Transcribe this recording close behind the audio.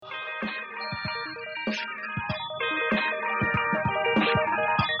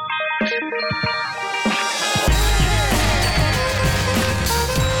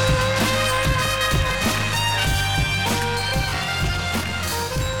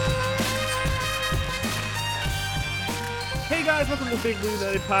Hey guys, welcome to the Big Blue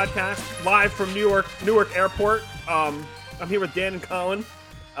United podcast, live from Newark Airport. I'm here with Dan and Colin.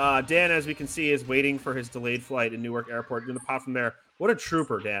 Dan, as we can see, is waiting for his delayed flight in Newark Airport. Doing the pod from there. What a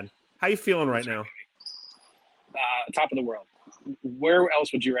trooper, Dan. How you feeling right now? Top of the world. Where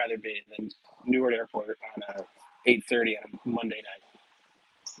else would you rather be than Newark Airport on 8:30 on a Monday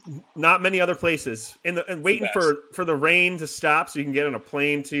night? Not many other places. And waiting for the rain to stop so you can get on a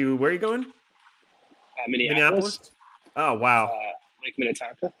plane to where are you going? Minneapolis. Oh wow. Lake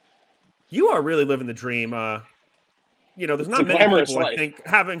Minnetonka. You are really living the dream. There's not many people I think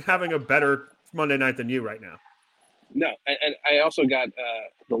having a better Monday night than you right now. No, and I also got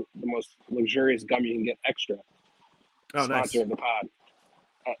the most luxurious gum you can get, Extra. Oh, sponsor nice. of the pod.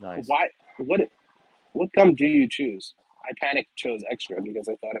 Nice. Why? What gum do you choose? I chose Extra because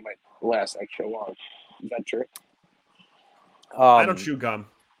I thought it might last extra long. Is that true? I don't chew gum.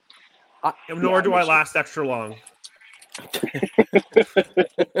 Nor do I last extra long.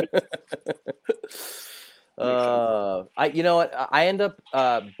 You know what? I end up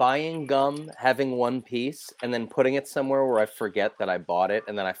buying gum, having one piece, and then putting it somewhere where I forget that I bought it,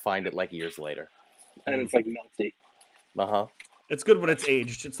 and then I find it like years later. And it's like melty. Uh-huh. It's good when it's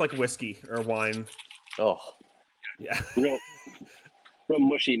aged. It's like whiskey or wine. Oh. Yeah. Real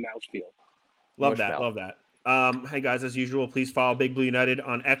mushy mouthfeel. Love that. Hey guys, as usual, please follow Big Blue United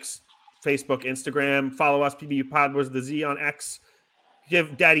on X, Facebook, Instagram. Follow us, PBU Pod was the Z on X.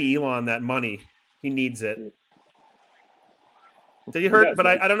 Give Daddy Elon that money. He needs it. Did you heard? But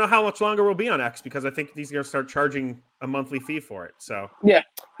I don't know how much longer we'll be on X because I think he's going to start charging a monthly fee for it. So yeah.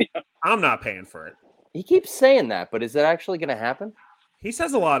 I'm not paying for it. He keeps saying that, but is that actually going to happen? He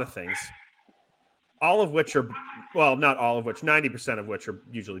says a lot of things. All of which are, well, not all of which, 90% of which are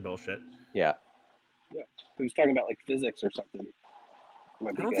usually bullshit. Yeah. Yeah. He was talking about like physics or something.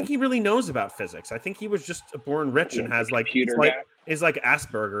 I don't think he really knows about physics. I think he was just born rich and has like is like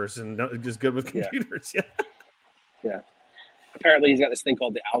Asperger's and just good with computers. Yeah. Yeah. Apparently, he's got this thing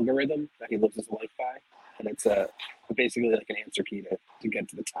called the algorithm that he lives his life by, and it's basically like an answer key to get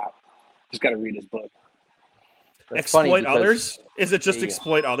to the top. Just got to read his book. That's exploit others? Is it just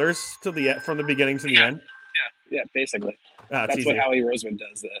exploit others from the beginning to the end? Yeah, basically. That's what Howie Roseman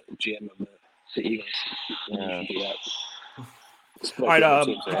does, the GM of the Eagles. Yeah. All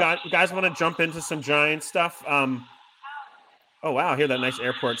right, you guys want to jump into some Giants stuff? Oh wow, I hear that nice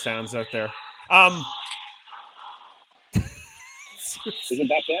airport sounds out there. Isn't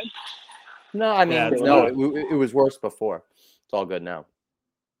that bad? No, I mean, it was worse before. It's all good now.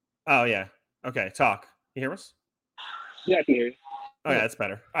 Oh yeah. Okay, talk. You hear us? Yeah, I can hear you. Oh yeah, that's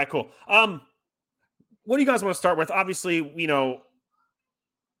better. All right, cool. What do you guys want to start with? Obviously,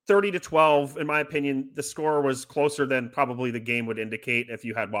 30-12, in my opinion, the score was closer than probably the game would indicate if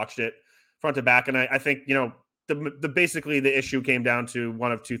you had watched it front to back. And I think, basically the issue came down to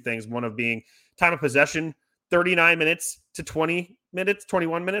one of two things. One of being time of possession, 39 minutes to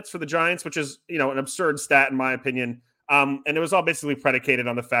 21 minutes for the Giants, which is, an absurd stat in my opinion. And it was all basically predicated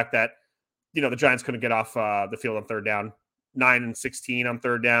on the fact that, the Giants couldn't get off the field on third down, 9-16 on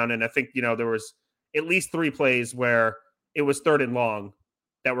third down. And I think, there was at least 3 plays where it was third and long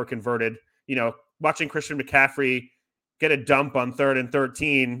that were converted. Watching Christian McCaffrey get a dump on 3rd and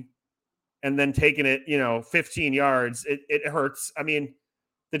 13 and then taking it, 15 yards, it hurts. I mean,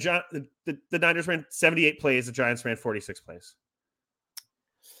 the Niners ran 78 plays, the Giants ran 46 plays.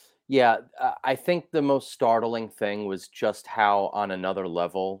 Yeah, I think the most startling thing was just how on another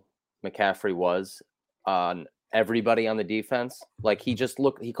level McCaffrey was on everybody on the defense. Like he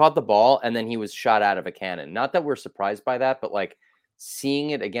caught the ball and then he was shot out of a cannon. Not that we're surprised by that, but like seeing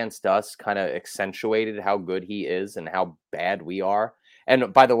it against us kind of accentuated how good he is and how bad we are.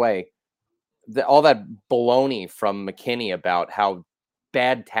 And by the way, all that baloney from McKinney about how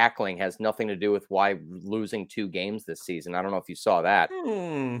bad tackling has nothing to do with why losing 2 games this season. I don't know if you saw that.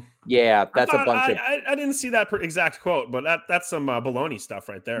 Yeah, that's a bunch of... I didn't see that exact quote, but that's some baloney stuff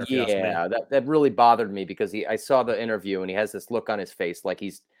right there. Yeah, that really bothered me because I saw the interview and he has this look on his face like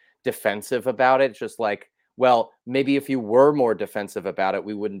he's defensive about it. Just like, well, maybe if you were more defensive about it,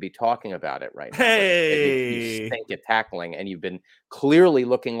 we wouldn't be talking about it right now. Hey! You stink at tackling and you've been clearly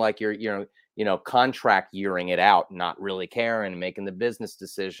looking like you're contract yearing it out, not really caring and making the business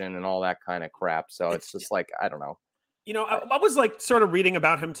decision and all that kind of crap. So it's just like, I don't know. I was like sort of reading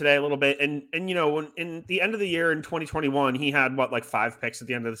about him today a little bit. And when in the end of the year in 2021, he had 5 picks at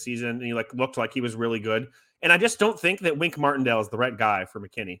the end of the season. And he looked like he was really good. And I just don't think that Wink Martindale is the right guy for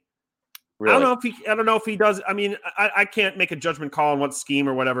McKinney. Really? I don't know if he does. I mean, I can't make a judgment call on what scheme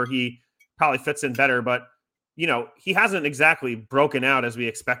or whatever he probably fits in better, but he hasn't exactly broken out as we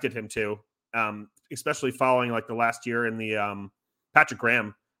expected him to. especially following like the last year in the Patrick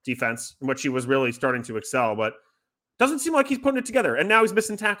Graham defense, in which he was really starting to excel, but doesn't seem like he's putting it together. And now he's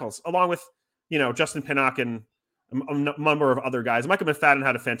missing tackles, along with, Justin Pinnock and a number of other guys. Micah McFadden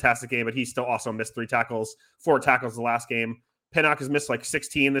had a fantastic game, but he still also missed 4 tackles the last game. Pinnock has missed like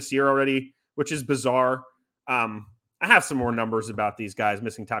 16 this year already, which is bizarre. I have some more numbers about these guys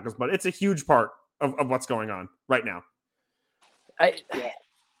missing tackles, but it's a huge part of what's going on right now. I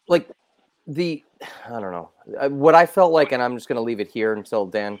don't know what I felt like, and I'm just going to leave it here until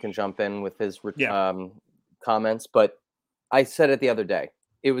Dan can jump in with his comments. But I said it the other day.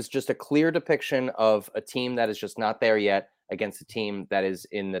 It was just a clear depiction of a team that is just not there yet against a team that is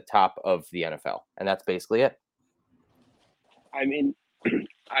in the top of the NFL. And that's basically it. I mean,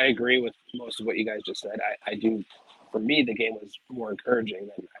 I agree with most of what you guys just said. I do. For me, the game was more encouraging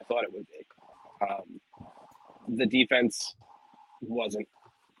than I thought it would be. The defense wasn't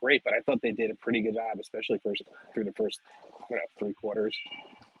great, but I thought they did a pretty good job, especially through the first 3 quarters,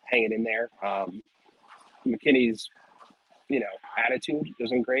 hanging in there. McKinney's attitude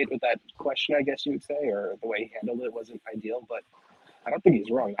wasn't great with that question, I guess you would say, or the way he handled it wasn't ideal, but I don't think he's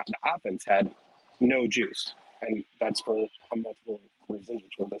wrong. The offense had no juice, and that's for multiple reasons,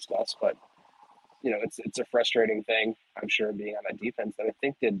 which we'll discuss, but it's a frustrating thing, I'm sure, being on that defense that I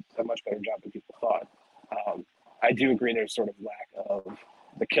think did a much better job than people thought. I do agree there's sort of lack of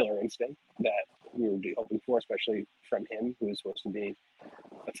the killer instinct that we would be hoping for, especially from him, who is supposed to be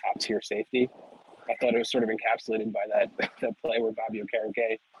a top-tier safety. I thought it was sort of encapsulated by that play where Bobby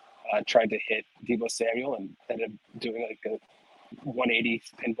Okereke tried to hit Deebo Samuel and ended up doing like a 180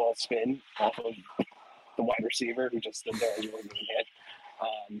 pinball spin off of the wide receiver who just stood there as he wasn't getting hit.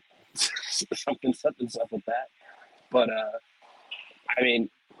 Something's up with that. But,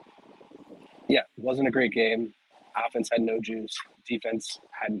 wasn't a great game. Offense had no juice. Defense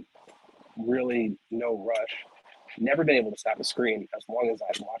had really no rush. Never been able to stop a screen as long as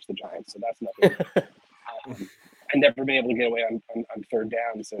I've watched the Giants, so that's nothing. And never been able to get away on third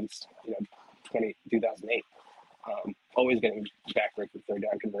down since 2008. Always getting backbreaking third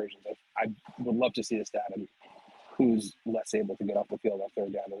down conversions. I would love to see the stat on who's less able to get off the field on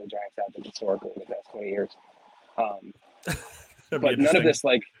third down than the Giants have been historically in the past 20 years. But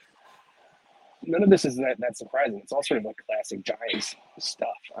none of this is that surprising. It's all sort of like classic Giants stuff.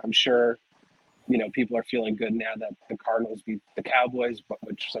 I'm sure people are feeling good now that the Cardinals beat the Cowboys,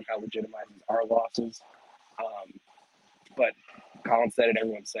 which somehow legitimizes our losses. But Colin said it,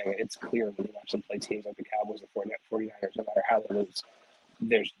 everyone's saying it. It's clear when you watch them play teams like the Cowboys and 49ers, no matter how they lose,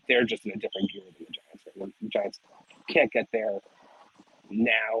 they're just in a different gear than the Giants. The Giants can't get there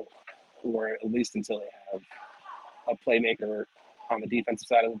now, or at least until they have a playmaker on the defensive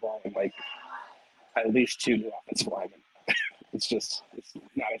side of the ball and like at least 2 new offensive linemen. It's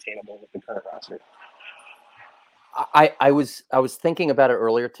not attainable with the current roster. I was thinking about it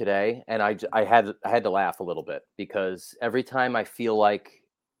earlier today, and I had to laugh a little bit because every time I feel like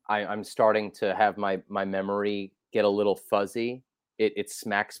I'm starting to have my memory get a little fuzzy, it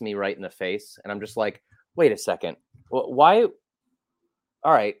smacks me right in the face, and I'm just like, wait a second, why?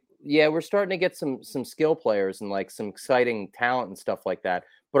 All right, yeah, we're starting to get some skill players and like some exciting talent and stuff like that.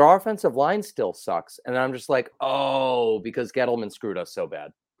 But our offensive line still sucks. And I'm just like, oh, because Gettleman screwed us so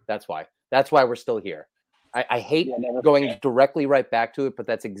bad. That's why. That's why we're still here. I hate going directly right back to it, but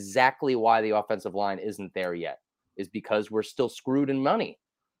that's exactly why the offensive line isn't there yet, is because we're still screwed in money.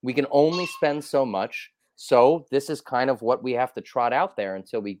 We can only spend so much. So this is kind of what we have to trot out there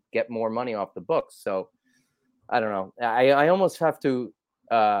until we get more money off the books. So I don't know. I almost have to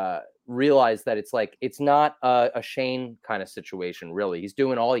realize that it's not a Shane kind of situation, really. He's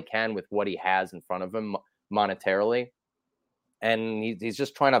doing all he can with what he has in front of him monetarily. And he's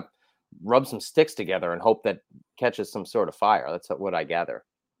just trying to rub some sticks together and hope that catches some sort of fire. That's what I gather.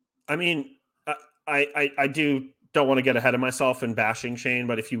 I mean, I don't want to get ahead of myself in bashing Shane,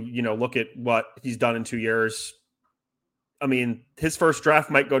 but if you look at what he's done in 2 years, I mean, his first draft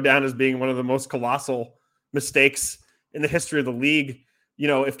might go down as being one of the most colossal mistakes in the history of the league.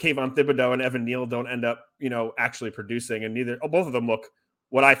 If Kayvon Thibodeau and Evan Neal don't end up, actually producing, and both of them look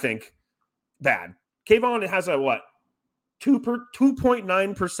what I think bad. Kayvon has a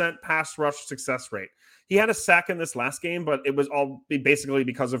 2.9% pass rush success rate. He had a sack in this last game, but it was all basically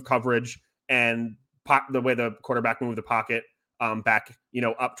because of coverage and the way the quarterback moved the pocket back,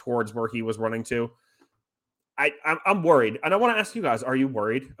 up towards where he was running to. I'm worried, and I want to ask you guys: are you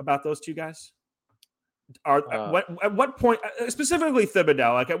worried about those two guys? At what point, specifically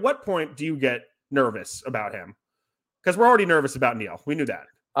Thibodeau? Like, at what point do you get nervous about him? Because we're already nervous about Neal. We knew that.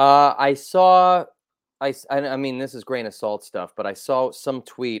 I mean, this is grain of salt stuff, but I saw some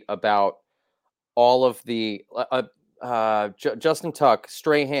tweet about all of the Justin Tuck,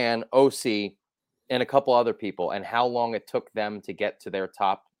 Strahan, OC, and a couple other people, and how long it took them to get to their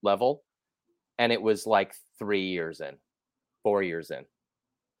top level. And it was like 4 years in.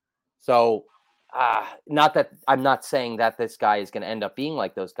 So not that I'm not saying that this guy is going to end up being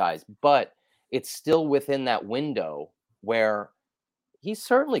like those guys, but it's still within that window where he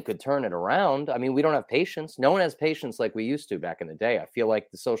certainly could turn it around. I mean, we don't have patience. No one has patience like we used to back in the day. I feel like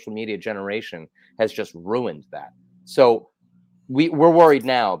the social media generation has just ruined that. So we're worried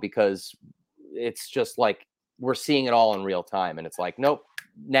now because it's just like we're seeing it all in real time. And it's like, nope,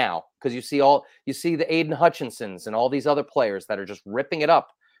 now, because you see the Aiden Hutchinsons and all these other players that are just ripping it up.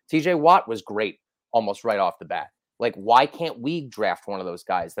 TJ Watt was great almost right off the bat. Like, why can't we draft one of those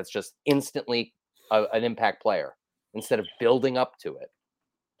guys that's just instantly an impact player instead of building up to it?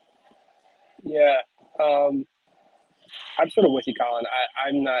 Yeah. I'm sort of with you, Colin.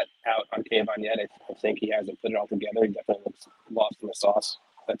 I'm not out on Kayvon yet. I think he hasn't put it all together. He definitely looks lost in the sauce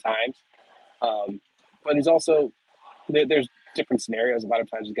at times. But he's also, there's different scenarios. A lot of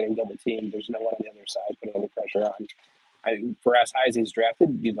times he's getting double teamed. There's no one on the other side putting any pressure on. For as high as he's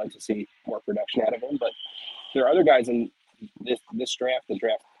drafted, you'd like to see more production out of him. But there are other guys in this draft, the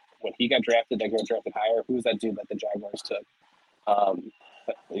draft, when he got drafted, they got drafted higher. Who was that dude that the Jaguars took?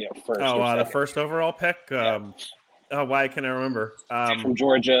 First. The first overall pick. Yeah. Why can I remember? From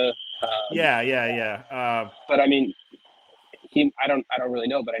Georgia. Yeah. But I mean, I don't really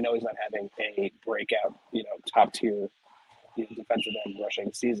know, but I know he's not having a breakout, top tier defensive end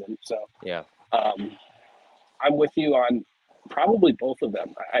rushing season. So yeah, I'm with you on probably both of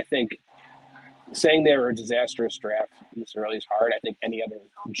them. I think saying they were a disastrous draft this early is hard. I think any other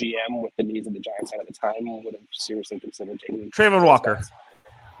GM with the needs of the Giants at the time would have seriously considered taking Trayvon Walker.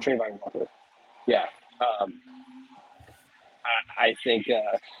 Yeah. I think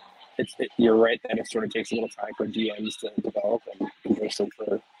you're right that it sort of takes a little time for GMs to develop, and conversely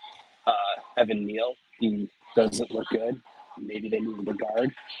for Evan Neal, he doesn't look good. Maybe they needed a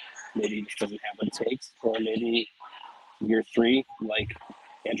guard. Maybe he just doesn't have what it takes. Or maybe year 3, like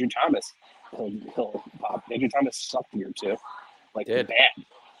Andrew Thomas, he'll pop. Andrew Thomas sucked year 2. Bad.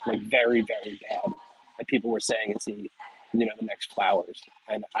 Like very, very bad. And people were saying, is he, the next Flowers?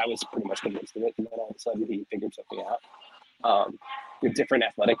 And I was pretty much convinced of it. And then all of a sudden he figured something out. A different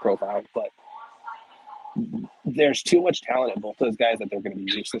athletic profile, but there's too much talent in both those guys that they're going to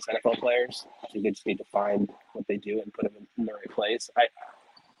be useless NFL players. I think they just need to find what they do and put them in the right place.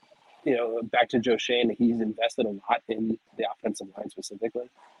 Back to Joe Shane, he's invested a lot in the offensive line specifically,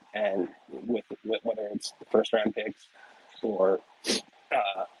 and with whether it's the first round picks or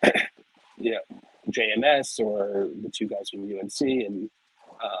JMS or the 2 guys from UNC, and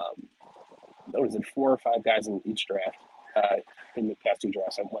there was 4 or 5 guys in each draft. In the past 2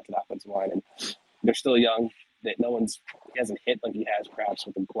 drafts, I went to the offensive line, and they're still young. That he hasn't hit like he has perhaps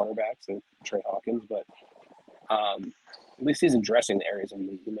with the cornerbacks and Trey Hawkins, but at least he's addressing the areas of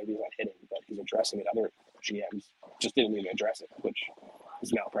need. Maybe he's not hitting, but he's addressing it. Other GMs just didn't even address it, which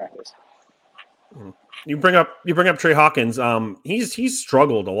is malpractice. You bring up Trey Hawkins. He's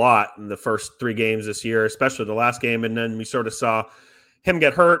struggled a lot in the first 3 games this year, especially the last game, and then we sort of saw him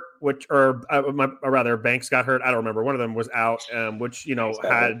get hurt, or rather Banks got hurt. I don't remember. One of them was out, which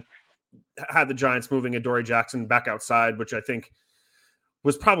had the Giants moving Adoree Jackson back outside, which I think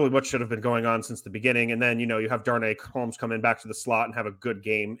was probably what should have been going on since the beginning. And then you have Darnay Holmes come in back to the slot and have a good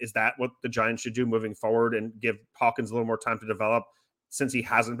game. Is that what the Giants should do moving forward and give Hawkins a little more time to develop, since he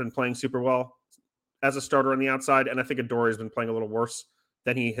hasn't been playing super well as a starter on the outside? And I think Adoree's been playing a little worse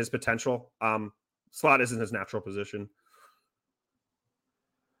than his potential. Slot isn't his natural position.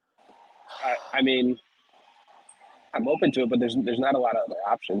 I mean, I'm open to it, but there's not a lot of other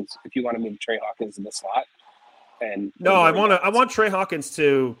options. If you want to move Trey Hawkins in the slot, I want Trey Hawkins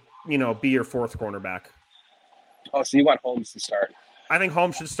to be your 4th cornerback. Oh, so you want Holmes to start? I think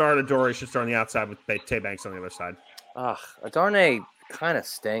Holmes should start. Adoree should start on the outside with Tay Banks on the other side. Darnay kind of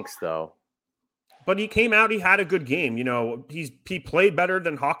stinks though. But he came out. He had a good game. He played better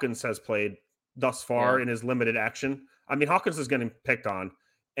than Hawkins has played thus far in his limited action. I mean, Hawkins is getting picked on.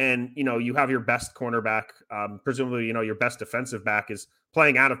 And, you have your best cornerback, presumably, your best defensive back is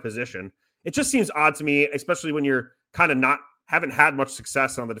playing out of position. It just seems odd to me, especially when you're kind of haven't had much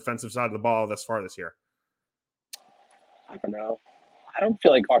success on the defensive side of the ball thus far this year. I don't know. I don't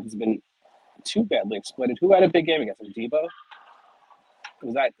feel like Hawkins has been too badly exploited. Who had a big game against him? Debo?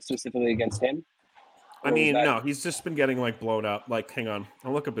 Was that specifically against him? No, he's just been getting blown up. Hang on.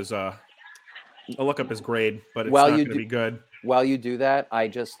 I'll look up his grade, but it's not going to be good. While you do that, I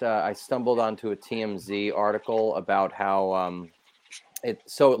just I stumbled onto a TMZ article about how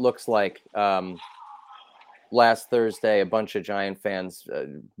So it looks like last Thursday, a bunch of Giant fans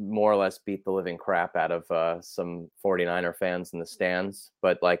more or less beat the living crap out of some 49er fans in the stands,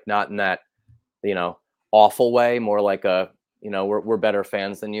 but like not in that, awful way, more like we're better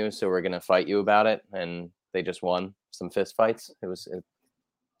fans than you, so we're going to fight you about it. And they just won some fist fights. It's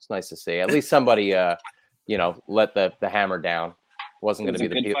nice to see. At least somebody, let the hammer down. Wasn't going to be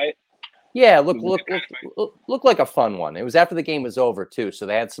the people. Fight? Yeah, look like a fun one. It was after the game was over too, so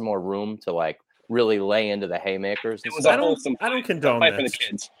they had some more room to like really lay into the haymakers. It was a wholesome I don't condone fight this. for the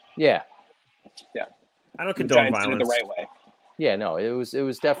kids. Yeah. I don't condone violence. Did it the right way. Yeah, no, it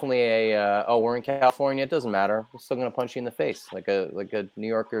was definitely we're in California. It doesn't matter. We're still gonna punch you in the face like a New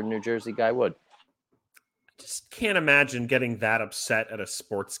York or New Jersey guy would. I just can't imagine getting that upset at a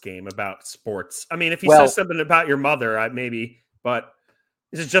sports game about sports. I mean, if he says something about your mother, maybe, but.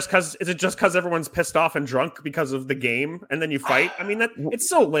 Is it just because everyone's pissed off and drunk because of the game and then you fight? I mean, it's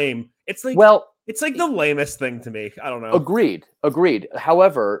so lame. It's like the lamest thing to me. I don't know. Agreed.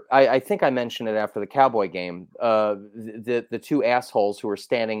 However, I think I mentioned it after the Cowboy game. The two assholes who were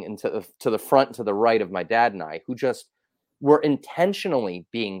standing to the front and to the right of my dad and I, who just were intentionally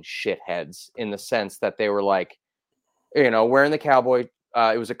being shitheads in the sense that they were like, wearing the Cowboy.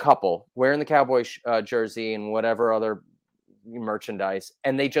 It was a couple wearing the Cowboy jersey and whatever other merchandise,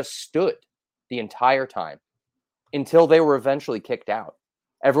 and they just stood the entire time until they were eventually kicked out.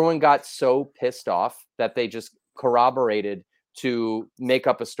 Everyone got so pissed off that they just corroborated to make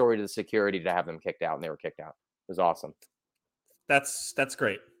up a story to the security to have them kicked out, and they were kicked out. It was awesome. That's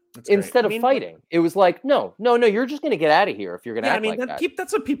great. Instead of fighting, it was like, no, you're just going to get out of here if you're going to act like that.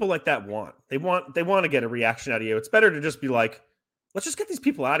 That's what people like that want. They want to get a reaction out of you. It's better to just be like, let's just get these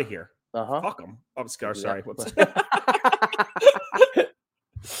people out of here. Fuck them. Oh, sorry. Whoops.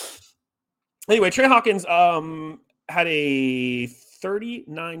 Anyway, Trey Hawkins had a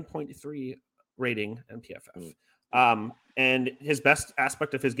 39.3 rating in PFF. And his best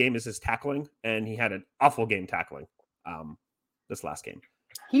aspect of his game is his tackling, and he had an awful game tackling this last game.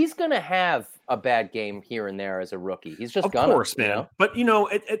 He's going to have a bad game here and there as a rookie. He's just of course, man. But,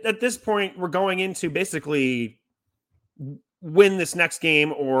 at this point, we're going into basically win this next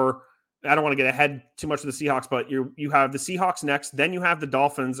game, or I don't want to get ahead too much of the Seahawks, but you have the Seahawks next, then you have the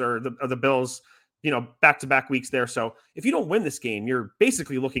Dolphins or the Bills, back-to-back weeks there. So if you don't win this game, you're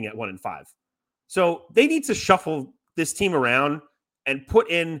basically looking at 1-5. So they need to shuffle this team around and put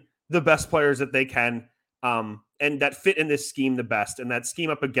in the best players that they can, and that fit in this scheme the best, and that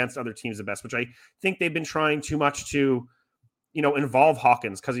scheme up against other teams the best, which I think they've been trying too much to, involve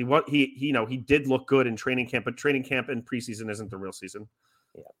Hawkins, because he did look good in training camp, but training camp and preseason isn't the real season.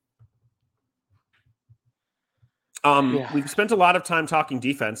 Yeah. We've spent a lot of time talking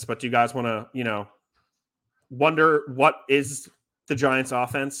defense, but do you guys want to, wonder what is the Giants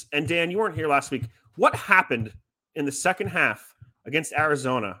offense? And Dan, you weren't here last week. What happened in the second half against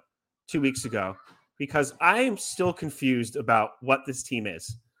Arizona 2 weeks ago? Because I am still confused about what this team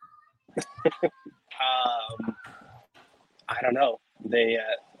is. I don't know. They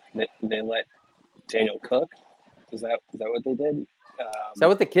let Daniel cook. Is that what they did? Is that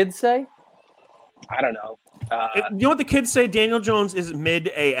what the kids say? I don't know. You know what the kids say? Daniel Jones is mid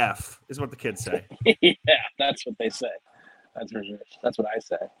AF, is what the kids say. Yeah, that's what they say. That's for sure. That's what I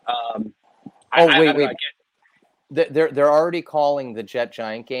say. Wait. They're already calling the Jet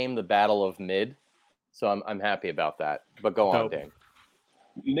Giant game the Battle of Mid, so I'm happy about that. But go on, Dan.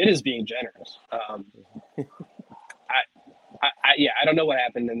 Mid is being generous. I don't know what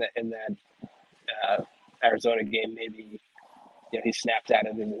happened in that Arizona game. Maybe he snapped out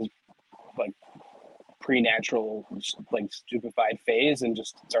of his pre-natural stupefied phase and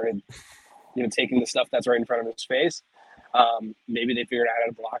just started taking the stuff that's right in front of his face. Maybe they figured out how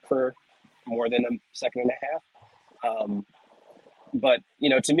to block for more than a second and a half. But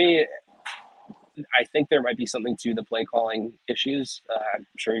to me, I think there might be something to the play calling issues. I'm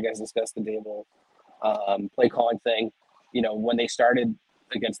sure you guys discussed the Dable play calling thing. When they started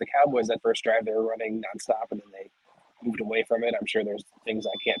against the Cowboys, that first drive, they were running nonstop, and then they moved away from it. I'm sure there's things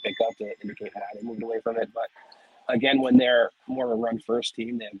I can't pick up to indicate why they moved away from it. But again, when they're more of a run first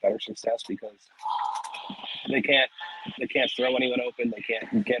team, they have better success because they can't throw anyone open. They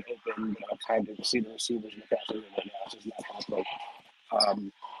can't get open. They don't have time to see the receivers in the pass game right now. It's just not possible.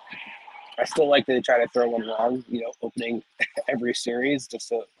 I still like to try to throw one wrong, opening every series just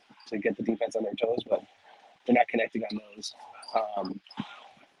to get the defense on their toes, but they're not connecting on those.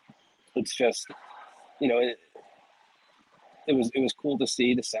 It's just, it was cool to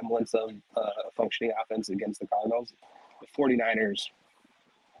see the semblance of a functioning offense against the Cardinals. The 49ers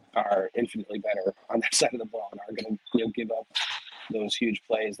are infinitely better on that side of the ball and are going to give up those huge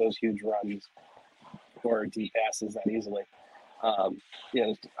plays, those huge runs, or deep passes that easily.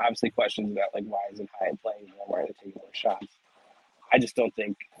 Obviously questions about like why isn't Hyatt playing more, why are they taking more shots? I just don't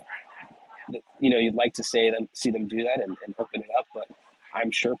think that, you'd like to see them do that and open it up, but I'm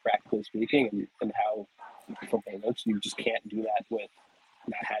sure practically speaking and how football works, you just can't do that with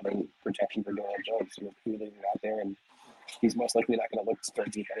not having protection for Daniel Jones. You're leaving him out there, and he's most likely not going to look to throw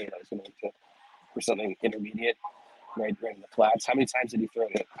deep anyway. He's going to look for something intermediate, right in the flats. How many times did he throw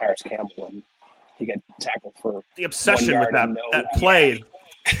to Paris Campbell and he got tackled for the obsession with that play is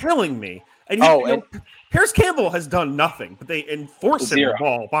killing me. And Paris Campbell has done nothing, but they enforce him the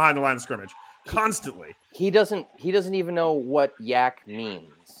ball behind the line of scrimmage constantly. He doesn't even know what yak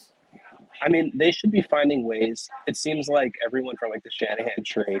means. I mean, they should be finding ways. It seems like everyone from like the Shanahan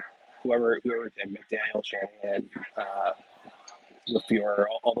tree, whoever McDaniel, Shanahan, LaFleur,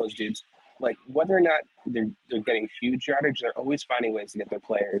 all those dudes, like whether or not they're getting huge yardage, they're always finding ways to get their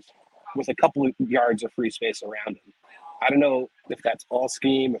players with a couple of yards of free space around them. I don't know if that's all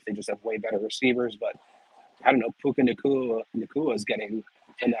scheme, if they just have way better receivers, but I don't know. Puka Nacua is getting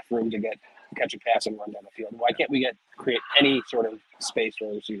enough room to catch a pass and run down the field. Why can't we create any sort of space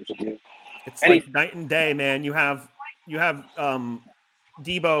for receivers to do? It's like night and day, man. You have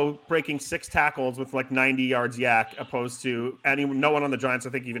Debo breaking 6 tackles with like 90 yards yak, opposed to no one on the Giants I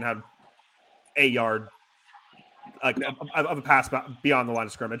think even had a yard of a pass beyond the line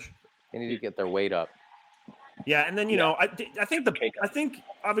of scrimmage. They need to get their weight up. Yeah, and then I think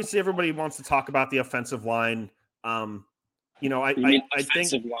obviously everybody wants to talk about the offensive line. I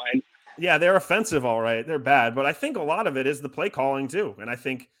think line. Yeah, they're offensive, all right. They're bad, but I think a lot of it is the play calling too. And I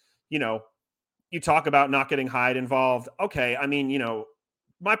think you talk about not getting Hyde involved. Okay, I mean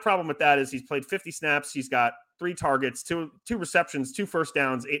my problem with that is he's played 50 snaps. He's got 3 targets, two receptions, 2 first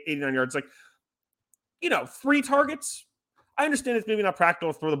downs, 89 yards. Like 3 targets. I understand it's maybe not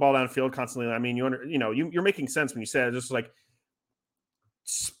practical to throw the ball downfield constantly. I mean, you're making sense when you said it. Just like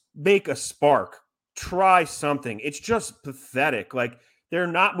make a spark, try something. It's just pathetic. Like they're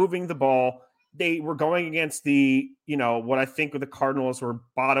not moving the ball. They were going against the, what I think the Cardinals were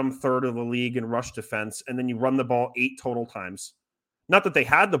bottom third of the league in rush defense, and then you run the ball 8 total times. Not that they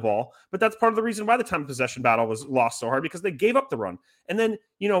had the ball, but that's part of the reason why the time possession battle was lost so hard, because they gave up the run. And then,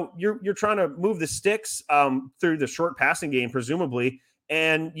 you're trying to move the sticks through the short passing game, presumably,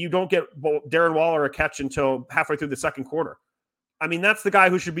 and you don't get Darren Waller a catch until halfway through the second quarter. I mean, that's the guy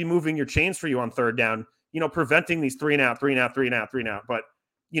who should be moving your chains for you on third down, preventing these 3 and out. But,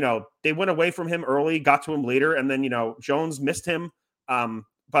 they went away from him early, got to him later, and then, Jones missed him.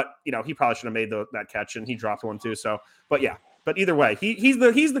 But, he probably should have made that catch, and he dropped one too. So, but yeah. But either way, he's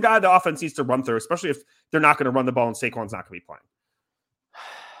the guy the offense needs to run through, especially if they're not going to run the ball and Saquon's not going to be playing.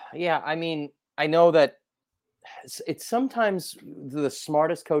 Yeah, I mean, I know that it's sometimes the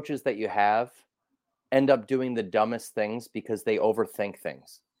smartest coaches that you have end up doing the dumbest things because they overthink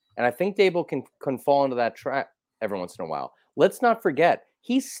things. And I think Dable can fall into that trap every once in a while. Let's not forget,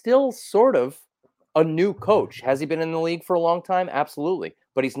 he's still sort of a new coach. Has he been in the league for a long time? Absolutely.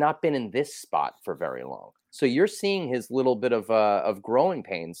 But he's not been in this spot for very long. So you're seeing his little bit of growing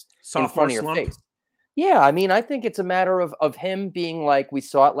pains in front of your face. Yeah, I mean, I think it's a matter of him being like we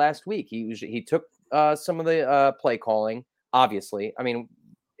saw it last week. He took some of the play calling, obviously. I mean,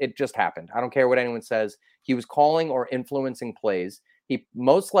 it just happened. I don't care what anyone says. He was calling or influencing plays. He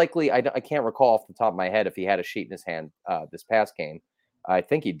most likely, I can't recall off the top of my head if he had a sheet in his hand this past game. I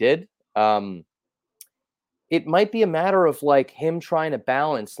think he did. It might be a matter of like him trying to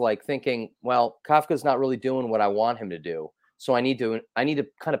balance, like thinking, well, Kafka's not really doing what I want him to do. So I need to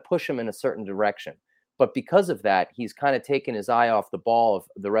kind of push him in a certain direction. But because of that, he's kind of taken his eye off the ball of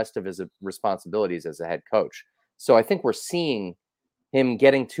the rest of his responsibilities as a head coach. So I think we're seeing him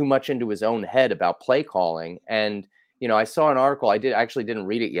getting too much into his own head about play calling. And, I saw an article, I didn't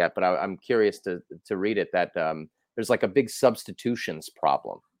read it yet, but I'm curious to read it, that there's like a big substitutions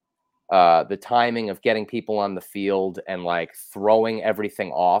problem. The timing of getting people on the field and like throwing everything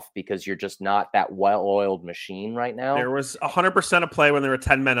off because you're just not that well-oiled machine right now. There was 100% of play when there were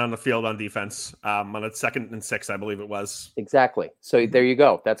 10 men on the field on defense on a 2nd and 6, I believe it was. Exactly. So there you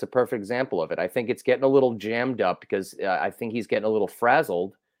go. That's a perfect example of it. I think it's getting a little jammed up because I think he's getting a little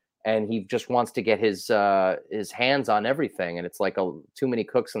frazzled and he just wants to get his hands on everything. And it's like too many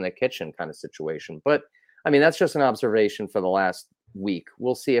cooks in the kitchen kind of situation. But I mean, that's just an observation for the last week.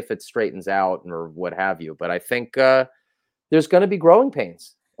 We'll see if it straightens out or what have you. But I think there's going to be growing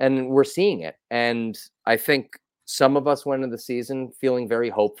pains and we're seeing it. And I think some of us went into the season feeling very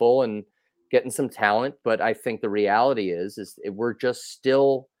hopeful and getting some talent. But I think the reality is we're just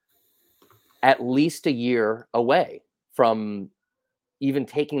still at least a year away from even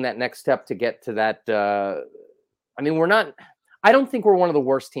taking that next step to get to that. I mean, I don't think we're one of the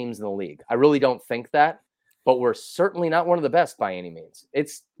worst teams in the league. I really don't think that, but we're certainly not one of the best by any means.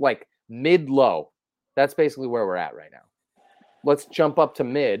 It's like mid-low. That's basically where we're at right now. Let's jump up to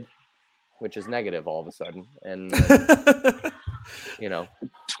mid, which is negative all of a sudden. And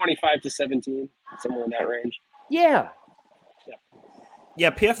 25-17, somewhere in that range. Yeah. Yeah,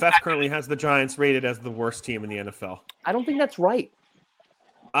 PFF currently has the Giants rated as the worst team in the NFL. I don't think that's right.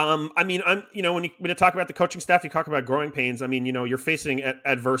 I mean, when you talk about the coaching staff, you talk about growing pains. I mean, you're facing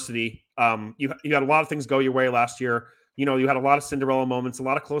adversity. You had a lot of things go your way last year. You had a lot of Cinderella moments, a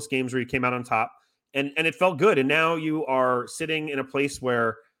lot of close games where you came out on top, and it felt good. And now you are sitting in a place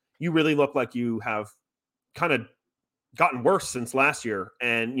where you really look like you have kind of gotten worse since last year.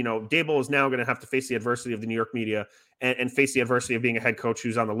 And, Dable is now going to have to face the adversity of the New York media and face the adversity of being a head coach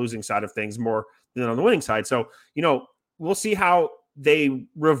who's on the losing side of things more than on the winning side. So, we'll see how they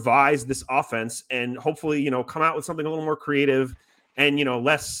revise this offense and hopefully, come out with something a little more creative and,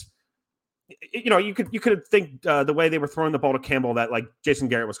 less, you could think the way they were throwing the ball to Campbell that like Jason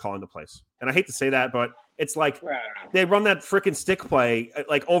Garrett was calling the plays. And I hate to say that, but it's like they run that freaking stick play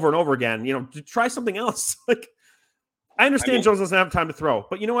like over and over again, to try something else. Like, I understand Jones doesn't have time to throw,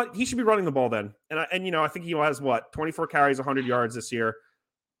 but you know what? He should be running the ball then. And I think he has 24 carries, 100 yards this year.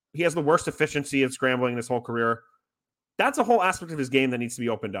 He has the worst efficiency of scrambling his whole career. That's a whole aspect of his game that needs to be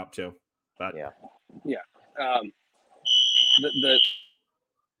opened up too. But The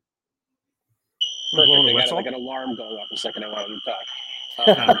perfect. I got like an alarm going off the second I wanted to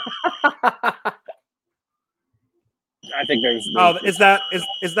talk. I think there's is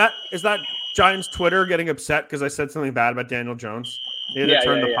that Giants Twitter getting upset because I said something bad about Daniel Jones? They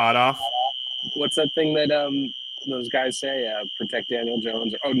turned the pod off. What's that thing that those guys say? Protect Daniel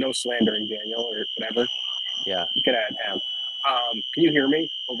Jones, or no slandering Daniel, or whatever. Yeah, get out of town. Can you hear me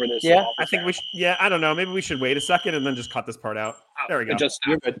over this? Yeah, I think we should. Yeah, I don't know. Maybe we should wait a second and then just cut this part out. There we go.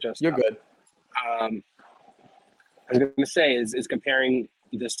 You're good. You're good. I was going to say is comparing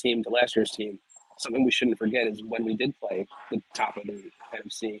this team to last year's team. Something we shouldn't forget is when we did play the top of the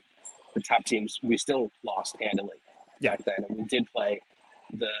NFC, the top teams, we still lost handily back then. And we did play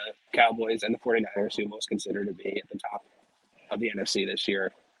the Cowboys and the 49ers, who most consider to be at the top of the NFC this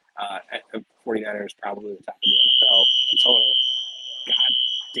year. 49ers probably the top of the NFL in total. God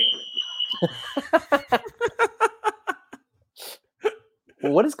damn it.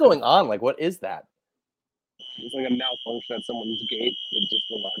 Well, what is going on? Like, what is that? It's like a malfunction at someone's gate. Just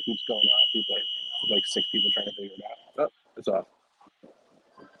the alarm keeps going off. There's like 6 people trying to figure it out. Oh, it's off.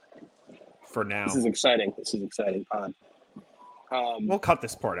 For now. This is exciting. Pod. We'll cut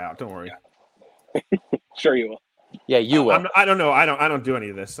this part out. Don't worry. Yeah. Sure you will. Yeah, you will. I don't know. I don't do any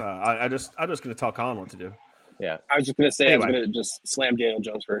of this. I'm just going to tell Colin what to do. Yeah. I was just going to say, anyway. I was going to just slam Daniel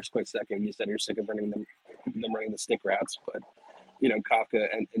Jones for a quick second. You said you're sick of them running the stick routes, but Kafka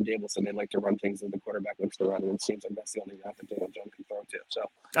and Dable said they like to run things that the quarterback looks to run, and it seems like that's the only route that Daniel Jones can throw to. So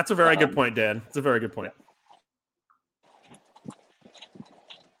that's a very good point, Dan. It's a very good point.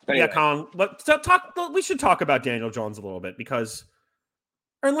 Anyway. Yeah, Colin. We should talk about Daniel Jones a little bit because,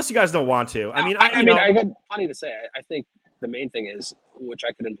 or unless you guys don't want to. I mean, I got plenty to say. I think the main thing is, which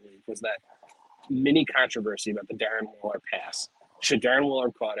I couldn't believe, was that mini controversy about the Darren Waller pass. Should Darren Waller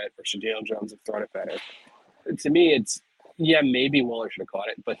have caught it, or should Daniel Jones have thrown it better? To me, it's. Yeah, maybe Waller should have caught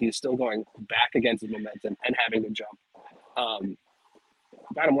it, but he's still going back against his momentum and having to jump.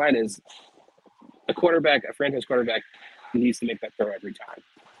 Bottom line is, a franchise quarterback, needs to make that throw every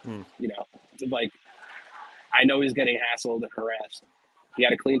time. Like, I know he's getting hassled and harassed. He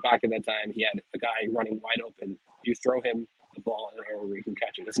had a clean pocket that time. He had a guy running wide open. You throw him the ball in an area where he can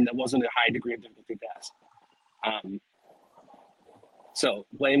catch it. That wasn't a high degree of difficulty pass. So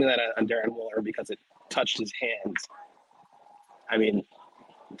blaming that on Darren Waller because it touched his hands. I mean,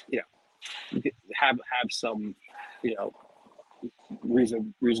 have some,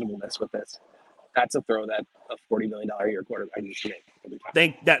 reasonableness with this. That's a throw that a $40 million a year quarterback needs to make every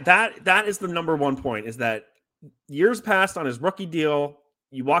time. That is the number one point, is that years past on his rookie deal,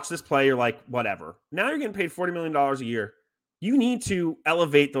 you watch this play, you're like, whatever. Now you're getting paid $40 million a year. You need to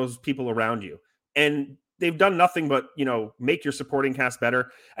elevate those people around you. And they've done nothing but, make your supporting cast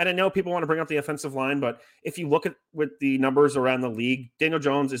better. And I know people want to bring up the offensive line, but if you look at with the numbers around the league, Daniel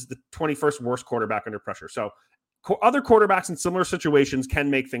Jones is the 21st worst quarterback under pressure. So other quarterbacks in similar situations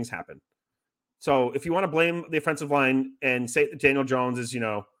can make things happen. So if you want to blame the offensive line and say that Daniel Jones is,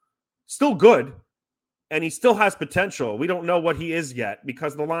 still good and he still has potential, we don't know what he is yet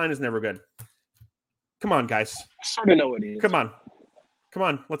because the line is never good. Come on, guys. I sort of know what he is. Come on.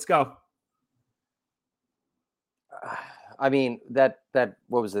 Let's go. I mean, that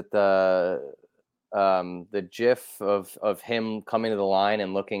what was it? The GIF of him coming to the line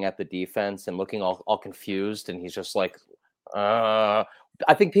and looking at the defense and looking all confused, and he's just like,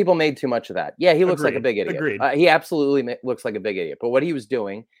 I think people made too much of that. Yeah, he looks like a big idiot. Agreed. He absolutely looks like a big idiot. But what he was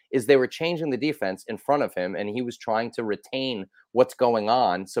doing is they were changing the defense in front of him, and he was trying to retain what's going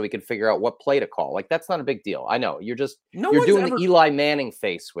on so he could figure out what play to call. Like, that's not a big deal. I know you're doing the Eli Manning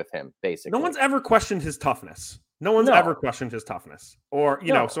face with him, basically. No one's ever questioned his toughness. No one's ever questioned his toughness, or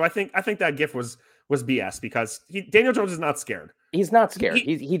you know. So I think that GIF was BS because Daniel Jones is not scared. He's not scared.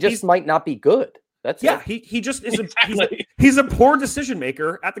 He just might not be good. That's it. He just is he's a poor decision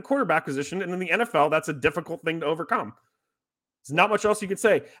maker at the quarterback position, and in the NFL, that's a difficult thing to overcome. There's not much else you could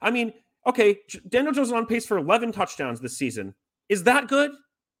say. I mean, okay, Daniel Jones is on pace for 11 touchdowns this season. Is that good?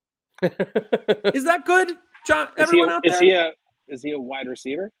 Is that good, John? Everyone out there? Is he a wide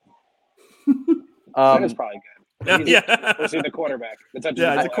receiver? That is probably good. Or is he the quarterback? He's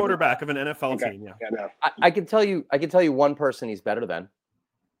a quarterback of an NFL team. Yeah. No. I can tell you one person he's better than.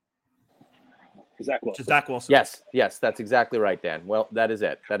 Zach Wilson. Zach Wilson. Yes, that's exactly right, Dan. Well, that is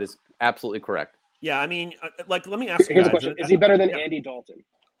it. That is absolutely correct. Yeah, I mean, let me ask you guys. Here's a question: is he better than Andy Dalton?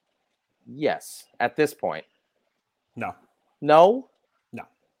 Yes, at this point. No.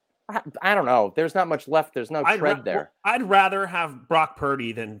 I don't know. There's not much left. There's no tread there. I'd rather have Brock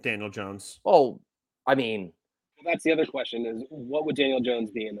Purdy than Daniel Jones. Oh, I mean, that's the other question: is what would Daniel Jones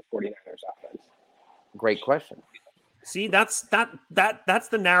be in the 49ers offense? Great question. See, that's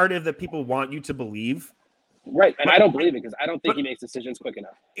the narrative that people want you to believe. Right, and I don't believe it because I don't think he makes decisions quick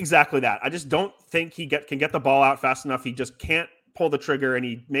enough. Exactly that. I just don't think he can get the ball out fast enough. He just can't pull the trigger, and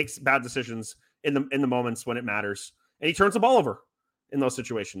he makes bad decisions in the moments when it matters, and he turns the ball over in those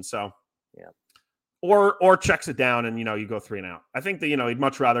situations. So, yeah, or checks it down, and you go 3 and out. I think that he'd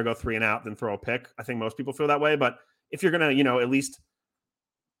much rather go 3 and out than throw a pick. I think most people feel that way, but if you're gonna at least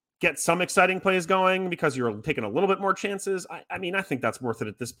get some exciting plays going because you're taking a little bit more chances. I mean, I think that's worth it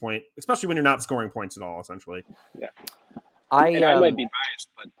at this point, especially when you're not scoring points at all, essentially. Yeah. I might be biased,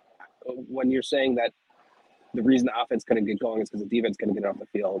 but when you're saying that the reason the offense couldn't get going is because the defense couldn't get off the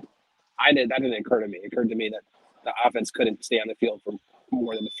field, that didn't occur to me. It occurred to me that the offense couldn't stay on the field for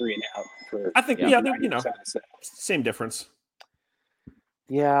more than a 3 and out. I think, same difference.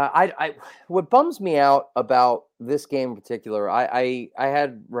 Yeah, I what bums me out about this game in particular, I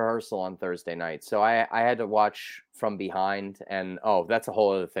had rehearsal on Thursday night, so I had to watch from behind, and that's a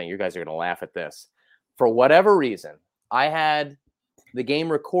whole other thing. You guys are gonna laugh at this. For whatever reason, I had the game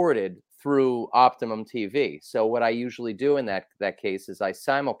recorded through Optimum TV. So what I usually do in that case is I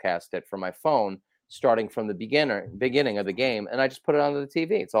simulcast it from my phone, starting from the beginning of the game, and I just put it onto the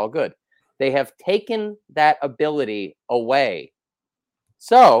TV. It's all good. They have taken that ability away.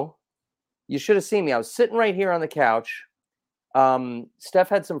 So you should have seen me. I was sitting right here on the couch. Steph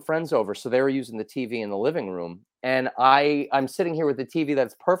had some friends over, so they were using the TV in the living room. And I'm sitting here with the TV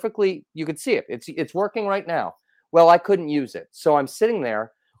that's perfectly, you could see it. It's working right now. Well, I couldn't use it. So I'm sitting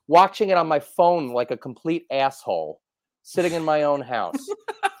there watching it on my phone like a complete asshole, sitting in my own house.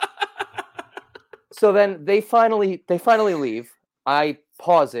 So then they finally leave. I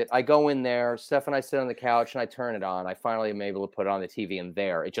pause it. I go in there. Steph and I sit on the couch and I turn it on. I finally am able to put it on the TV in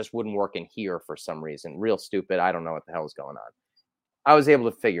there. It just wouldn't work in here for some reason. Real stupid. I don't know what the hell is going on. I was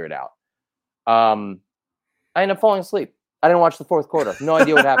able to figure it out. I ended up falling asleep. I didn't watch the fourth quarter. No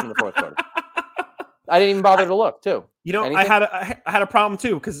idea what happened in the fourth quarter. I didn't even bother to look, too. Anything? I had a problem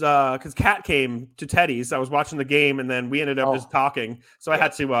too because Kat came to Teddy's. I was watching the game and then we ended up just talking. So I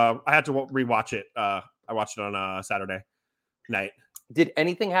had to rewatch it. I watched it on Saturday night. Did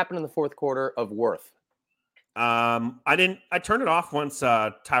anything happen in the fourth quarter of worth? I turned it off once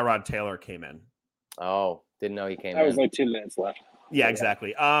Tyrod Taylor came in. Oh, didn't know he came in. That was like 2 minutes left. Yeah,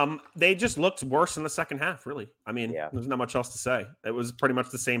 exactly. They just looked worse in the second half, really. I mean, there's not much else to say. It was pretty much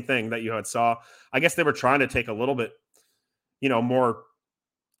the same thing that you had saw. I guess they were trying to take a little bit, more.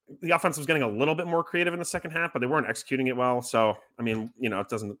 The offense was getting a little bit more creative in the second half, but they weren't executing it well. So, I mean, it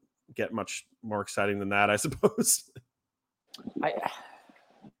doesn't get much more exciting than that, I suppose.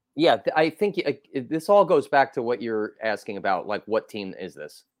 I think this all goes back to what you're asking about. Like, what team is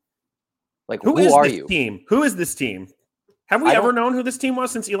this? Like, who are you? Team? Who is this team? Have we ever known who this team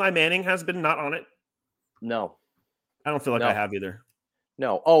was since Eli Manning has been not on it? No. I don't feel like I have either.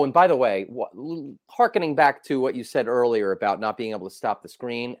 No. Oh, and by the way, hearkening back to what you said earlier about not being able to stop the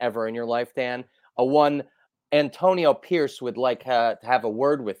screen ever in your life, Dan, Antonio Pierce would like to have a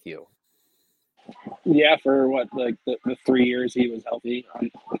word with you. Yeah, for what, like the 3 years he was healthy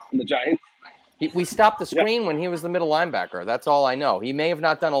on the Giants? We stopped the screen when he was the middle linebacker. That's all I know. He may have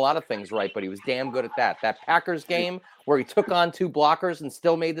not done a lot of things right, but he was damn good at that. That Packers game where he took on 2 blockers and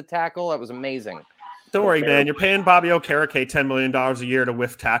still made the tackle, that was amazing. Don't worry, man. You're paying Bobby Okereke $10 million a year to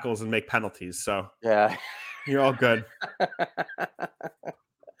whiff tackles and make penalties. So yeah, you're all good.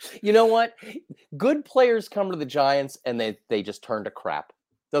 You know what? Good players come to the Giants and they just turn to crap.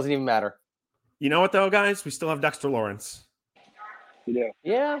 Doesn't even matter. You know what, though, guys? We still have Dexter Lawrence. You do.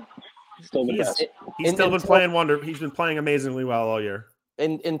 Yeah. Still the best. He's still been playing wonder. He's been playing amazingly well all year.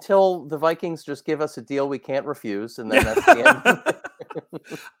 And until the Vikings just give us a deal we can't refuse, and then that's the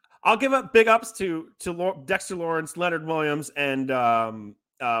end. I'll give up big ups to Dexter Lawrence, Leonard Williams, and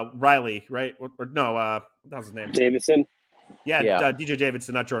Riley, right? What was his name? Davidson. Yeah. DJ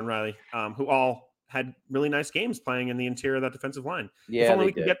Davidson, not Jordan Riley, who all had really nice games playing in the interior of that defensive line. Yeah, if only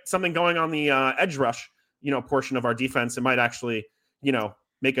we could get something going on the edge rush, portion of our defense, it might actually,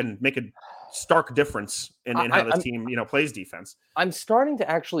 make a stark difference in how this team, plays defense. I'm starting to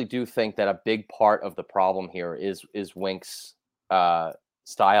actually think that a big part of the problem here is Wink's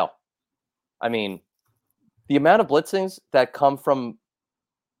style. I mean, the amount of blitzings that come from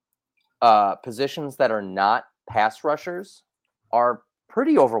positions that are not pass rushers are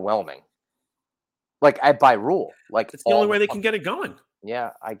pretty overwhelming. Like by rule, like it's the only way they can get it going.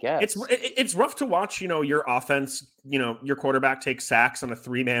 Yeah, I guess it's rough to watch. Your offense, your quarterback takes sacks on a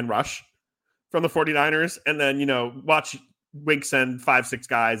 3-man rush from the 49ers, and then watch Wink send 5-6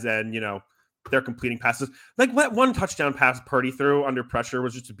 guys, and they're completing passes. Like that one touchdown pass Purdy threw under pressure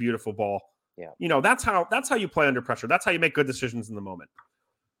was just a beautiful ball. Yeah, that's how you play under pressure. That's how you make good decisions in the moment.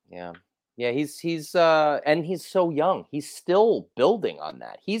 Yeah. Yeah, he's and he's so young. He's still building on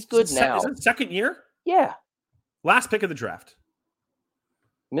that. He's good now. Is it second year? Yeah. Last pick of the draft.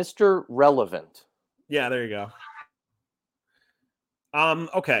 Mr. Relevant. Yeah, there you go.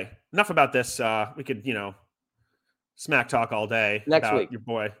 Okay. Enough about this. We could, smack talk all day next about week. Your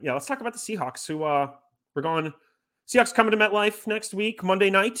boy. Yeah, let's talk about the Seahawks, who we're going. Seahawks coming to MetLife next week, Monday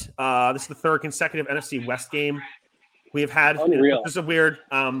night. This is the third consecutive NFC West game we have had. Unreal. This is weird.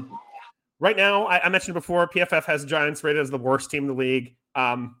 Right now, I mentioned before, PFF has the Giants rated as the worst team in the league,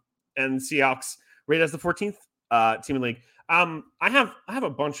 and Seahawks rated as the 14th team in the league. I have a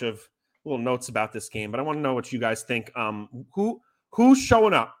bunch of little notes about this game, but I want to know what you guys think. Who's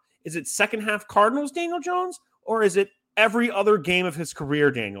showing up? Is it second half Cardinals Daniel Jones, or is it every other game of his career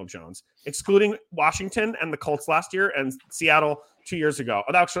Daniel Jones, excluding Washington and the Colts last year and Seattle 2 years ago?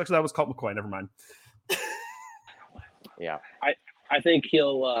 Oh, actually, that was Colt McCoy. Never mind. Yeah, I think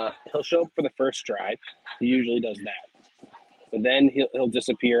he'll show up for the first drive. He usually does that, but then he'll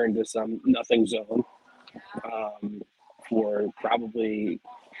disappear into some nothing zone for probably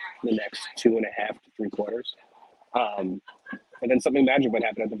the next 2.5 to 3 quarters, and then something magic might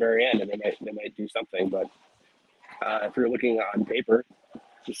happen at the very end, and they might do something. But if you're looking on paper,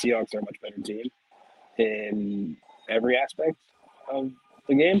 the Seahawks are a much better team in every aspect of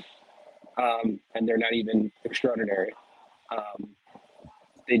the game, and they're not even extraordinary.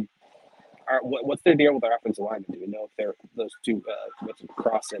 They are. What's their deal with their offensive line? Do we know if they're those two?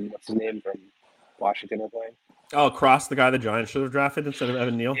 Cross and what's his name from Washington are playing? Oh, Cross, the guy the Giants should have drafted instead of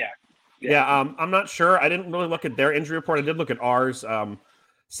Evan Neal. Yeah. I'm not sure. I didn't really look at their injury report. I did look at ours.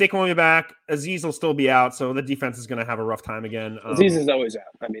 Saquon will be back. Aziz will still be out, so the defense is going to have a rough time again. Aziz is always out.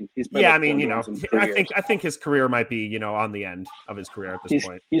 I mean, he's been I think his career might be on the end of his career at this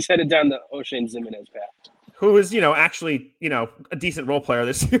point. He's headed down the O'Shane Zimenez path. Who is actually a decent role player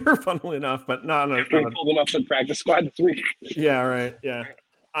this year, funnily enough, but not. Pulled him off the practice squad this week. Yeah, right. Yeah.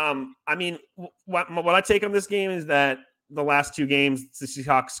 I mean, what I take on this game is that the last 2 games, the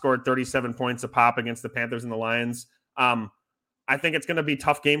Seahawks scored 37 points a pop against the Panthers and the Lions. I think it's going to be a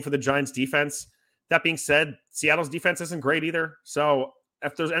tough game for the Giants defense. That being said, Seattle's defense isn't great either. So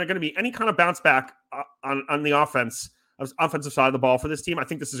if there's going to be any kind of bounce back on the offensive side of the ball for this team, I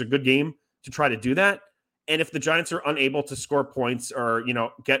think this is a good game to try to do that. And if the Giants are unable to score points or,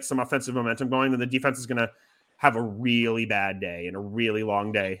 get some offensive momentum going, then the defense is going to have a really bad day and a really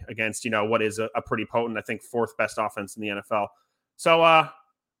long day against, what is a pretty potent, I think, 4th best offense in the NFL. So,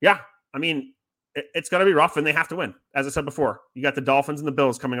 yeah, I mean, it's going to be rough and they have to win. As I said before, you got the Dolphins and the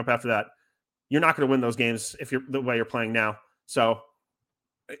Bills coming up after that. You're not going to win those games if you're the way you're playing now. So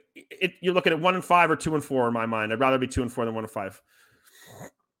you're looking at 1-5 or 2-4 in my mind. I'd rather be 2-4 than 1-5.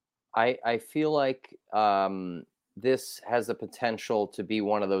 I feel like this has the potential to be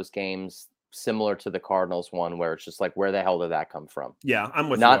one of those games similar to the Cardinals one, where it's just like, where the hell did that come from? Yeah, I'm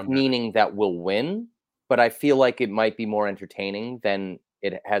with you. Not meaning that we'll win, but I feel like it might be more entertaining than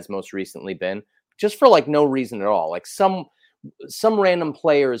it has most recently been, just for like no reason at all. Like some random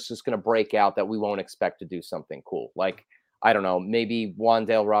player is just going to break out that we won't expect to do something cool. Like, I don't know, maybe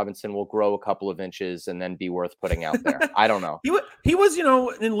Wan'Dale Robinson will grow a couple of inches and then be worth putting out there. I don't know. He was,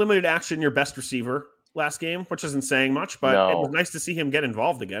 in limited action, your best receiver last game, which isn't saying much, but it was nice to see him get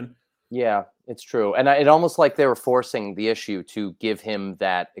involved again. Yeah, it's true. And it almost like they were forcing the issue to give him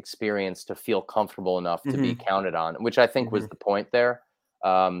that experience to feel comfortable enough to be counted on, which I think was the point there,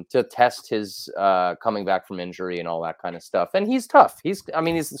 to test his coming back from injury and all that kind of stuff. And he's tough. He's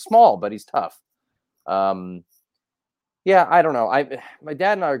small, but he's tough. Yeah, I don't know. My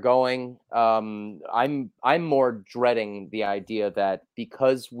dad and I are going. I'm more dreading the idea that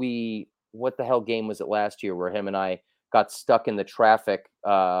because what the hell game was it last year where him and I got stuck in the traffic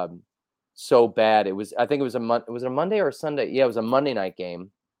so bad. I think it was was it a Monday or a Sunday? Yeah, it was a Monday night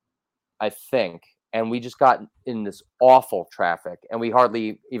game, I think. And we just got in this awful traffic and we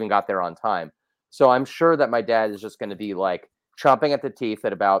hardly even got there on time. So I'm sure that my dad is just going to be like chomping at the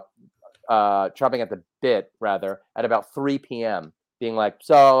bit at about 3 p.m. being like,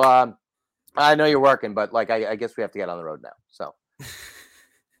 so I know you're working, but like, I guess we have to get on the road now. So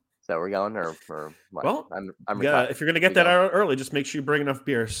we're going or what? Well, I'm yeah, if you're going to get that out early, just make sure you bring enough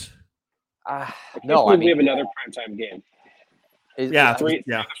beers. No, we have another primetime game.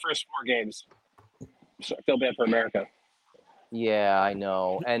 The first 4 games. So I feel bad for America. Yeah, I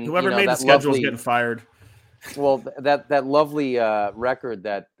know. And whoever made the schedule is getting fired. Well, that lovely record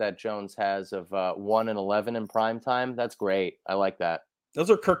that Jones has of 1-11 in prime time, that's great. I like that. Those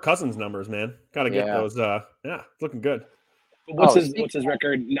are Kirk Cousins numbers, man. Got to get those. It's looking good. What's his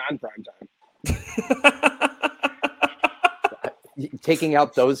record non-prime time? Taking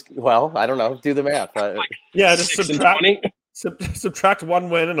out those, well, I don't know. Do the math. Just subtract 1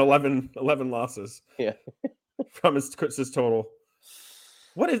 win and 11 losses. Yeah, from his total.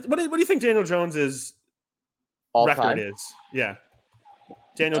 What do you think Daniel Jones's all record time is? Yeah,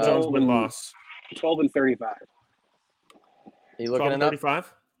 Daniel Jones win-loss. 12-35. Are you looking it up?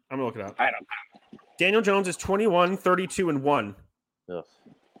 35? I'm gonna look it up. I don't know. Daniel Jones is 21-32-1. Ugh.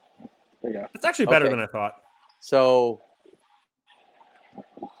 There you go. It's actually better than I thought. So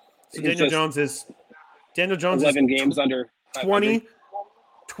Daniel Jones is 11 games under 20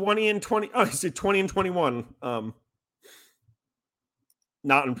 and 20. Oh, he's 20 and 21.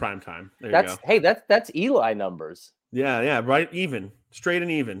 Not in prime time. There you go. Hey, that's Eli numbers. Yeah, right. Even. Straight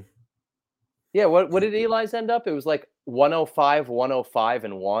and even. Yeah, what did Eli's end up? It was like 105, 105,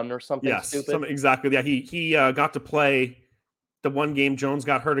 and 1 or something stupid. Exactly. Yeah, he got to play the one game Jones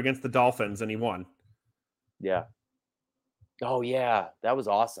got hurt against the Dolphins and he won. Yeah. Oh yeah, that was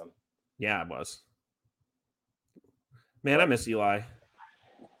awesome. Yeah, it was. Man, I miss Eli.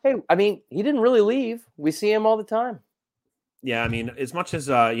 Hey, I mean, he didn't really leave. We see him all the time. Yeah, I mean, as much as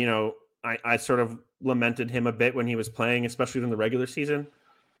I sort of lamented him a bit when he was playing, especially in the regular season.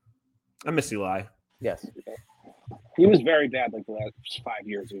 I miss Eli. Yes. He was very bad like the last 5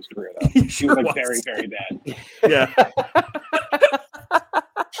 years of his career, though. He was like very, very bad. Yeah.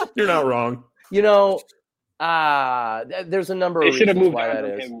 You're not wrong. There's a number of reasons why that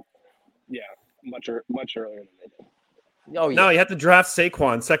is. Him, much earlier than they did. Oh, yeah. No, you have to draft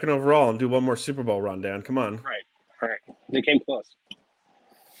Saquon 2nd overall and do one more Super Bowl rundown. Come on. Right. They came close.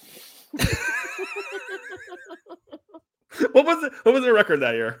 What was their record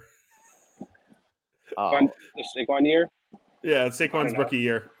that year? The Saquon year? Yeah, Saquon's rookie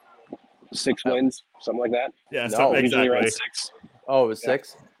year. 6 wins, something like that. Yeah, usually around 6. Oh, it was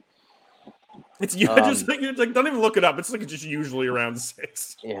 6? It's just like don't even look it up. It's like just usually around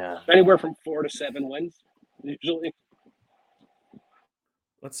 6. Yeah. Anywhere from 4 to 7 wins, usually.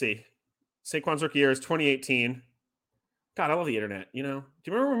 Let's see. Saquon's rookie year is 2018. God, I love the internet. Do you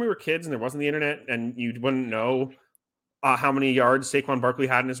remember when we were kids and there wasn't the internet and you wouldn't know how many yards Saquon Barkley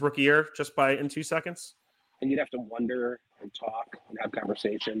had in his rookie year just in 2 seconds? And you'd have to wonder and talk and have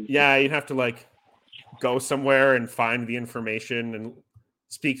conversation. Yeah, you'd have to go somewhere and find the information and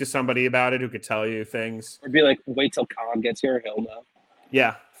speak to somebody about it who could tell you things. Or be like, wait till Colin gets here, he'll know.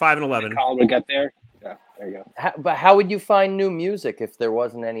 Yeah, 5 and 11. Colin would get there. Yeah, there you go. But how would you find new music if there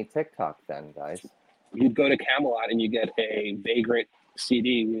wasn't any TikTok then, guys? You'd go to Camelot and you get a Vagrant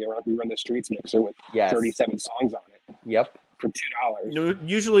CD. We run the Streets mixer with 37 songs on it. Yep. For $2.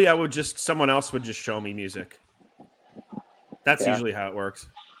 Usually someone else would just show me music. That's usually how it works.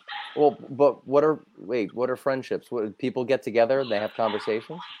 Well, but what are friendships? People get together and they have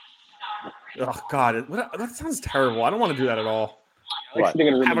conversations? Oh God, that sounds terrible. I don't want to do that at all.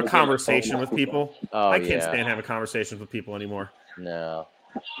 Have a conversation with people. Oh, I can't stand having conversations with people anymore. No,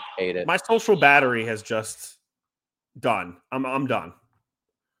 hate it. My social battery has just done. I'm done.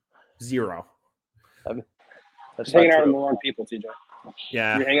 0. Just hanging out with the wrong people, TJ.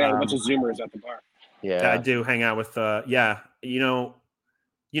 Yeah. You're hanging out with a bunch of Zoomers at the bar. Yeah. I do hang out with, you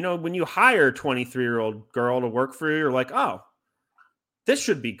know, when you hire a 23-year-old girl to work for you, you're like, oh, this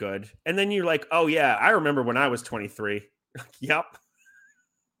should be good. And then you're like, oh, yeah, I remember when I was 23. Yep.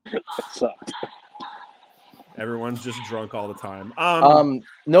 That sucked. Everyone's just drunk all the time.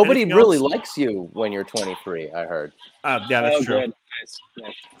 Nobody really else? likes you when you're 23, I heard. Yeah, that's true. Good.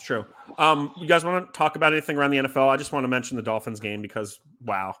 Nice. True. You guys want to talk about anything around the NFL? I just want to mention the Dolphins game because,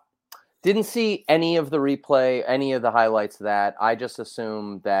 wow. Didn't see any of the replay, any of the highlights of that. I just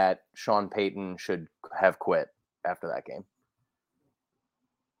assumed that Sean Payton should have quit after that game.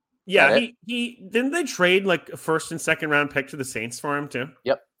 Yeah, he didn't they trade like a first and second round pick to the Saints for him too?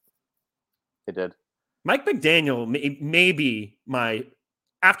 Yep, they did. Mike McDaniel may be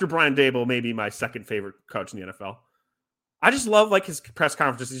after Brian Daboll, maybe my second favorite coach in the NFL. I just love like his press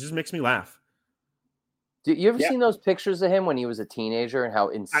conferences. He just makes me laugh. Did you ever seen those pictures of him when he was a teenager and how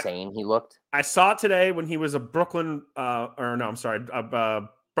insane he looked? I saw it today when he was a Broncos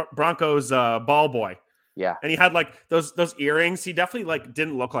ball boy. Yeah. And he had like those earrings. He definitely like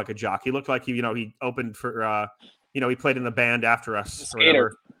didn't look like a jock. He looked like he opened for he played in the band after us.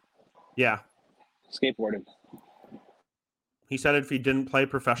 Skater. Yeah. Skateboarding. He said if he didn't play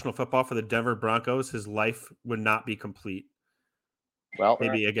professional football for the Denver Broncos, his life would not be complete. Well,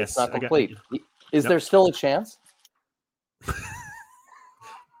 maybe I guess it's not complete. Is there still a chance?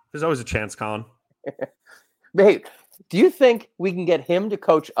 There's always a chance, Colin. Babe, do you think we can get him to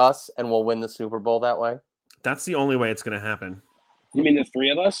coach us and we'll win the Super Bowl that way? That's the only way it's going to happen. You mean the three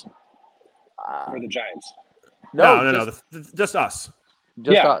of us? Or the Giants? No. Just us.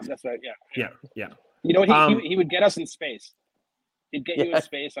 Just us. That's right. Yeah. You know what? He would get us in space. He'd get you in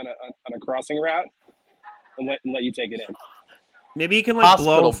space on a crossing route and let you take it in. Maybe he can like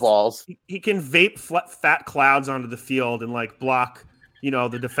hospital blow balls. He can vape fat clouds onto the field and like block,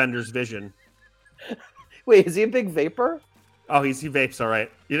 the defender's vision. Wait, is he a big vapor? Oh, he vapes. All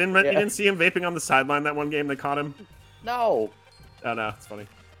right. You didn't see him vaping on the sideline that one game they caught him? No. Oh no, it's funny.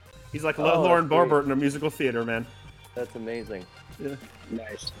 He's like Lauren Boebert in a musical theater, man. That's amazing. Yeah.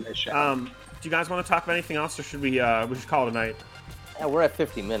 Nice shot. Do you guys want to talk about anything else, or should we should call it a night? Yeah, we're at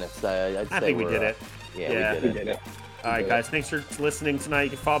 50 minutes. I think we did it. Yeah, we did it. All right, guys. Thanks for listening tonight. You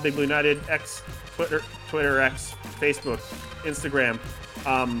can follow Big Blue United, X, Twitter X, Facebook, Instagram.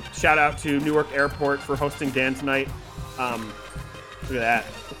 Shout out to Newark Airport for hosting Dan tonight. Look at that.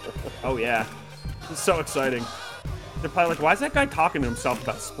 Oh, yeah. It's so exciting. They're probably like, why is that guy talking to himself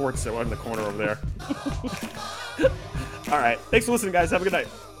about sports that was in the corner over there? All right. Thanks for listening, guys. Have a good night.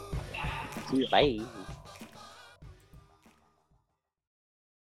 Bye.